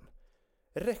skolan.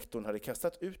 Rektorn hade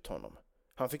kastat ut honom.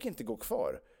 Han fick inte gå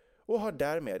kvar och har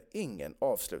därmed ingen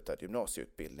avslutad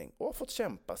gymnasieutbildning och har fått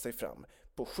kämpa sig fram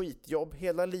på skitjobb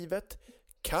hela livet.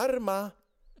 Karma!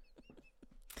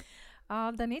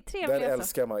 Ja, den är trevlig. Den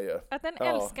älskar man ju. Att den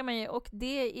älskar man ju, och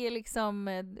det är liksom,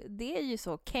 det är ju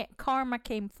så. Karma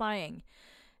came flying.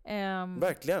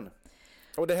 Verkligen.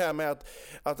 Och det här med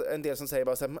att en del som säger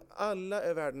bara så här, alla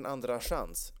är värd en andra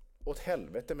chans. Åt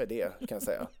helvete med det, kan jag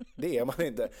säga. Det är man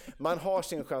inte. Man har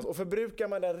sin chans, och förbrukar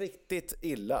man den riktigt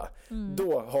illa,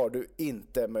 då har du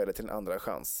inte möjlighet till en andra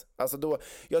chans. Alltså då,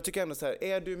 jag tycker ändå så här,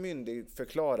 är du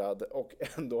myndigförklarad och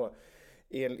ändå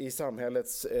i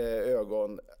samhällets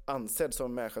ögon ansedd som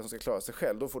en människa som ska klara sig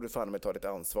själv, då får du fan med ta ditt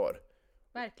ansvar.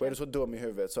 Verkligen. Och är du så dum i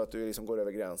huvudet så att du liksom går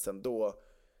över gränsen, då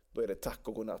är det tack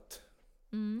och godnatt.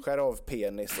 Skär av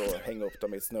penis och häng upp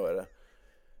dem i ett snöre.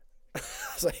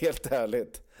 Så helt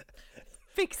ärligt.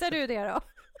 Fixar du det då?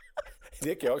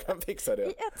 Det jag kan fixa det.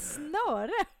 I ett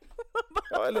snöre?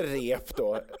 Ja, eller rep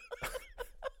då.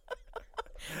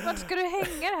 Vart ska du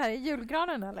hänga det här? I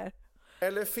julgranen eller?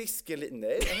 Eller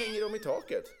nej, jag hänger dem i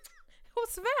taket.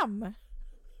 Hos vem?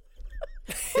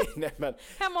 Nej, men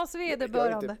hemma hos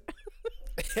vederbörande.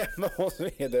 Hemma hos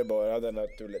vederbörande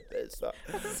naturligtvis.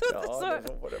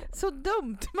 Så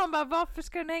dumt. Man bara, varför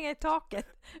ska den hänga i taket?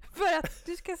 För att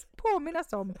du ska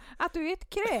påminnas om att du är ett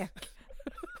kräk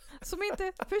som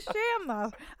inte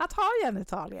förtjänar att ha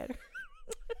genitalier.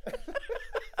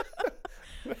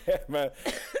 Men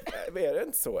är det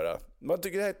inte så då? Man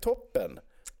tycker det här är toppen.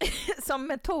 Som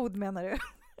metod menar du?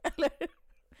 Eller?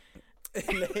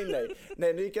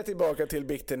 Nej, nu gick jag tillbaka till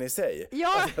bikten i sig.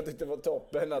 Ja. Alltså, jag tyckte det var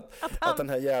toppen att den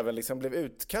här jäveln liksom blev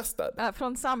utkastad. Ja,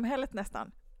 från samhället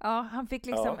nästan. Ja, han fick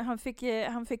liksom,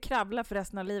 han fick kravla för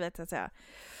resten av livet, så att säga.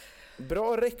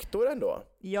 Bra rektor ändå.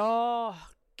 Ja,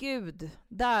 gud.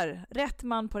 Där, rätt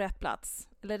man på rätt plats.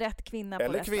 Eller rätt kvinna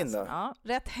på rätt plats. Ja,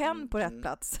 rätt hen på rätt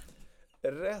plats.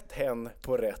 Rätt hen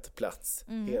på rätt plats.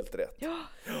 Helt rätt. Ja.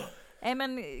 Nej,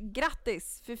 men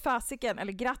grattis för fasiken,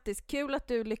 eller grattis, kul att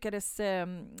du lyckades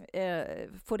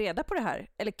få reda på det här.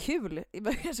 Eller kul, det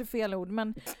var kanske fel ord,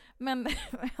 men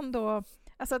ändå,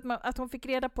 alltså att hon fick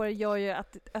reda på det gör ju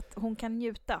att hon kan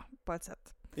njuta på ett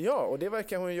sätt. Ja, och det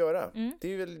verkar hon göra.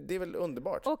 Det är väl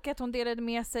underbart. Och att hon delade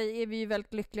med sig är vi ju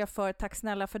väldigt lyckliga för. Tack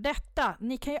snälla för detta.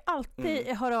 Ni kan ju alltid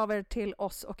höra av er till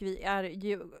oss, och vi är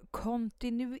ju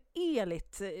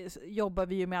kontinuerligt jobbar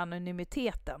vi ju med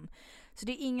anonymiteten. Så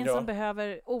det är ingen som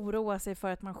behöver oroa sig för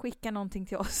att man skickar någonting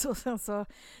till oss och sen så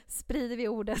sprider vi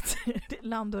ordet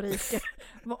land och rike.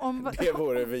 Det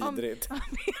vore vidrigt. Om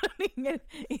ingen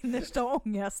innersta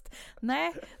ångest.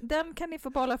 Nej, den kan ni få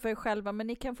behålla för er själva, men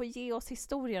ni kan få ge oss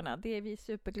historierna. Det är vi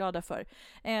superglada för.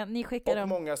 Ni skickar dem.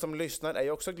 Många som lyssnar är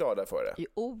ju också glada för det.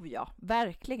 Ja,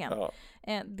 verkligen. Ja.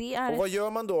 Det är... Och vad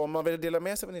gör man då om man vill dela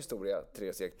med sig av en historia,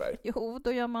 Therese Ekberg? Jo,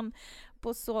 då gör man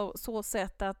på så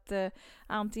sätt att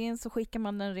antingen så skickar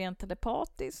man den rent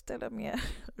telepatiskt eller med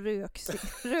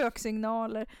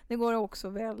röksignaler. Det går också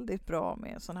väldigt bra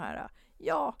med sån här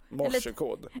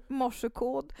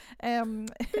morsekod. En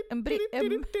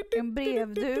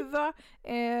brevduva.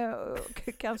 Nej,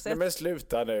 men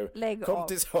sluta nu. Kom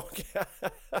till sak.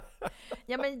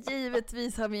 Ja, men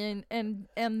givetvis har vi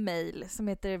en mail som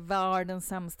heter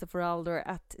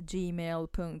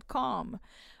vardensämsteförälder@gmail.com.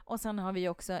 Och sen har vi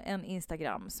också en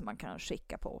Instagram som man kan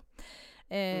skicka på.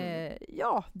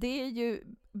 Ja, det är ju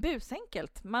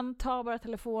busenkelt. Man tar bara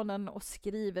telefonen och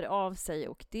skriver av sig,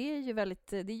 och det är ju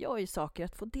det gör ju saker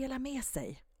att få dela med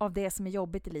sig av det som är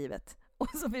jobbigt i livet. Och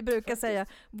som vi brukar säga,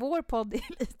 vår podd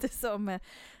är lite som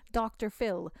Dr.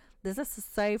 Phil. This is a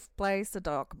safe place to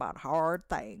talk about hard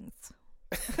things.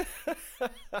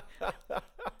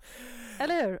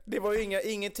 Eller hur? Det var ju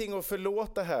ingenting att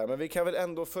förlåta här, men vi kan väl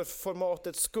ändå för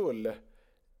formatets skull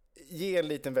ge en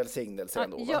liten välsignelse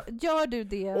ändå, va? Gör du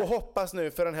det? Och hoppas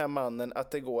nu för den här mannen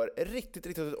att det går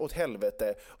riktigt åt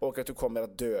helvete och att du kommer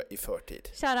att dö i förtid.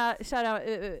 Kära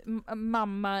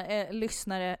mamma,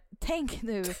 lyssnare, tänk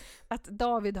nu att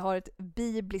David har ett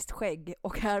bibliskt skägg,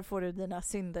 och här får du dina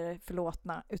synder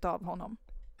förlåtna utav honom.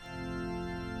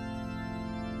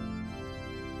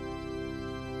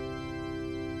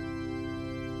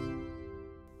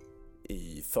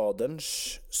 I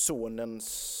Faderns,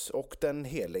 Sonens och den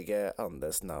helige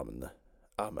Andes namn.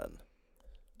 Amen.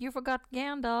 You forgot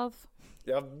Gandalf.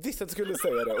 Jag visste att du skulle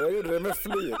säga det, och jag gjorde det med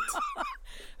flit.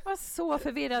 Jag var så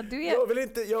förvirrad. Du är...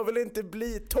 jag vill inte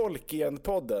bli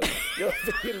Tolkien-podden. Jag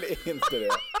vill inte det.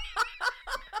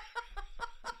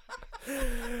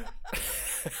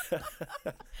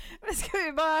 Men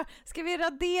ska vi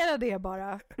radera det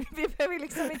bara?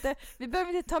 Vi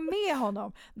behöver inte ta med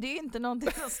honom. Det är ju inte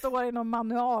någonting som står i någon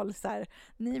manual så här.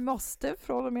 Ni måste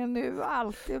från och med nu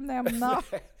alltid nämna.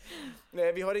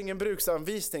 Nej, vi har ingen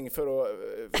bruksanvisning för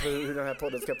hur den här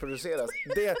podden ska produceras.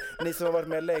 Ni som har varit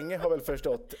med länge har väl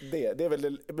förstått det. Det är väl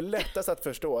det lättast att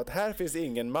förstå att här finns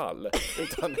ingen mall,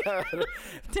 utan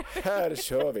här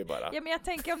kör vi bara. Ja, men jag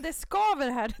tänker om det skaver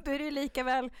här, då är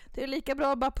det lika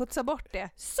bra att bara putsa bort det.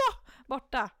 Så,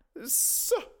 borta.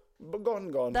 Så,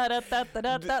 gone.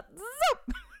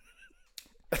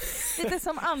 Lite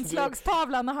som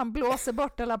anslagstavlan när han blåser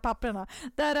bort alla papperna.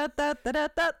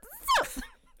 Så.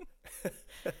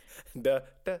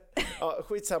 Ja,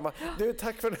 skitsamma. Du,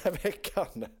 tack för den här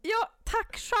veckan. Ja,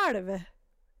 tack själv.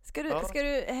 Ska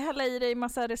du hälla i dig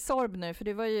massa Resorb nu? För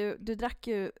du drack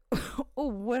ju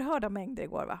oerhörda mängder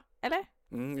igår, va? Eller?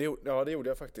 Ja, det gjorde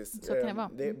jag faktiskt. Så kan det vara.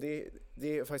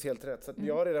 Det är faktiskt helt rätt. Så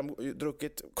jag har redan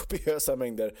druckit kopiösa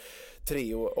mängder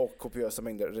Treo och kopiösa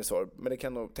mängder Resorb. Men det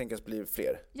kan nog tänkas bli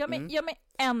fler. Ja, men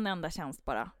en enda tjänst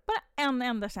bara. Bara en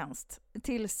enda tjänst.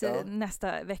 Tills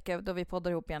nästa vecka då vi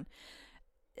poddar ihop igen.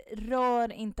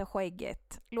 Rör inte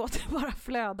skägget. Låt det bara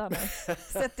flöda nu.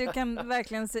 Så att du kan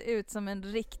verkligen se ut som en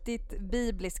riktigt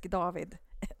biblisk David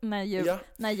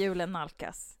när julen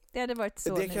nalkas. Det hade varit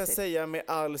så Det kan jag säga med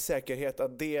all säkerhet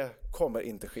att det kommer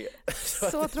inte ske.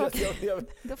 Så tråkigt.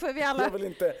 Då får vi alla... Jag vill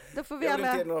inte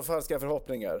ge några falska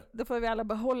förhoppningar. Då får vi alla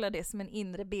behålla det som en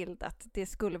inre bild att det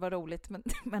skulle vara roligt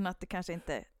men att det kanske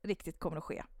inte riktigt kommer att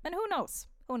ske. Men who knows?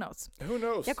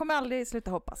 Jag kommer aldrig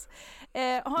sluta hoppas.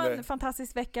 Ha en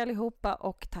fantastisk vecka allihopa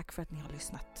och tack för att ni har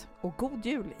lyssnat. Och god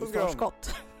jul i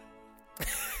förskott.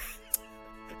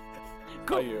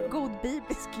 God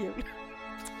biblisk jul.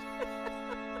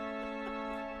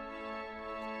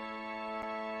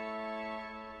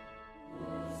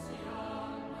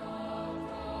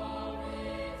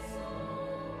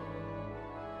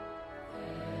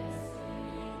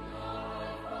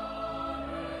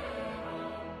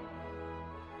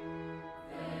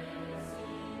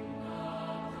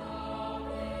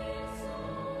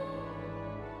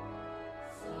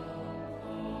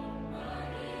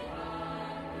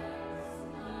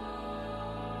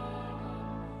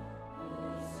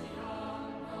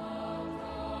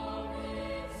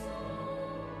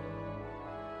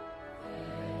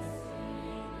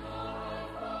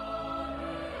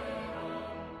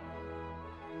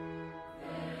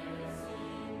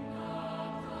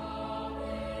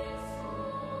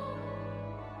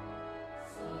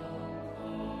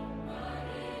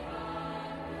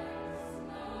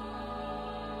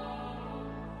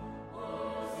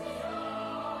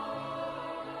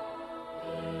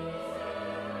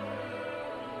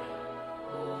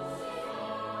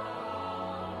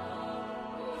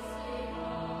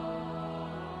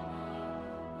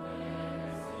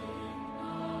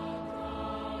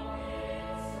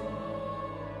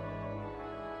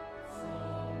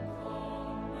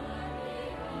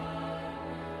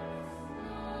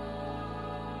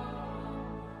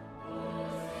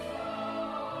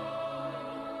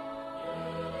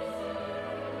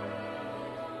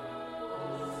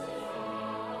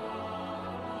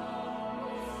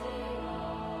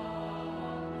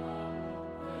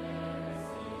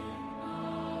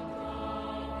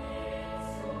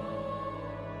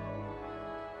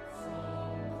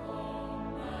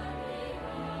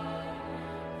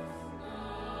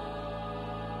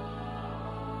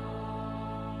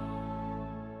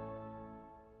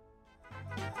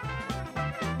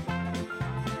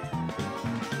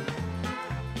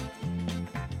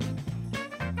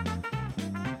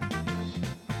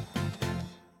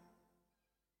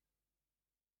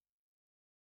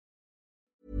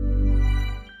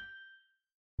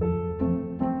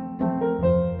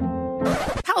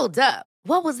 Hold up.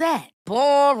 What was that?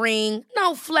 Boring.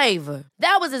 No flavor.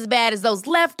 That was as bad as those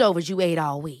leftovers you ate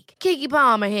all week. Keke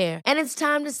Palmer here, and it's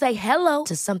time to say hello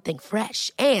to something fresh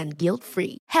and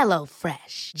guilt-free. Hello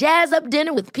Fresh. Jazz up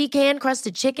dinner with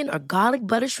pecan-crusted chicken or garlic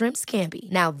butter shrimp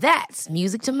scampi. Now that's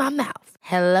music to my mouth.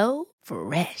 Hello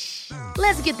Fresh.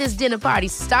 Let's get this dinner party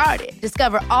started.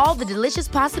 Discover all the delicious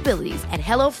possibilities at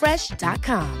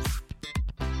hellofresh.com.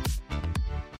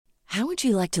 How would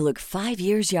you like to look 5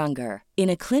 years younger? In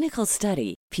a clinical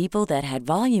study, people that had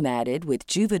volume added with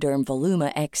Juvederm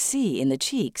Voluma XC in the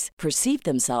cheeks perceived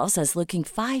themselves as looking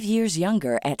 5 years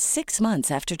younger at 6 months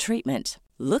after treatment.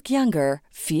 Look younger,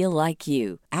 feel like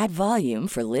you. Add volume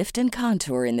for lift and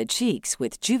contour in the cheeks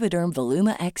with Juvederm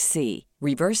Voluma XC.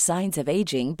 Reverse signs of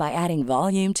aging by adding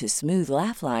volume to smooth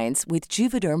laugh lines with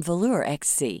Juvederm Volure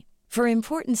XC. For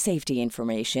important safety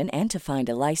information and to find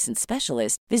a licensed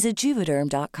specialist, visit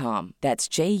Juvederm.com. That's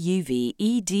JUVEDERM.com.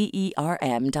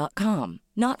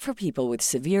 Not for people with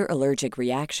severe allergic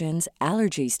reactions,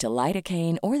 allergies to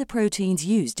lidocaine, or the proteins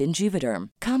used in Juvederm.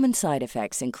 Common side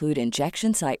effects include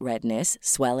injection site redness,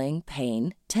 swelling,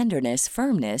 pain, tenderness,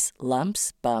 firmness,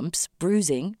 lumps, bumps,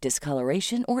 bruising,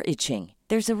 discoloration, or itching.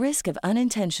 There's a risk of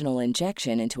unintentional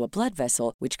injection into a blood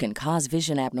vessel, which can cause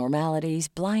vision abnormalities,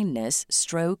 blindness,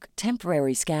 stroke,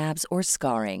 temporary scabs, or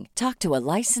scarring. Talk to a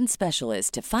licensed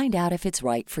specialist to find out if it's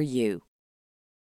right for you.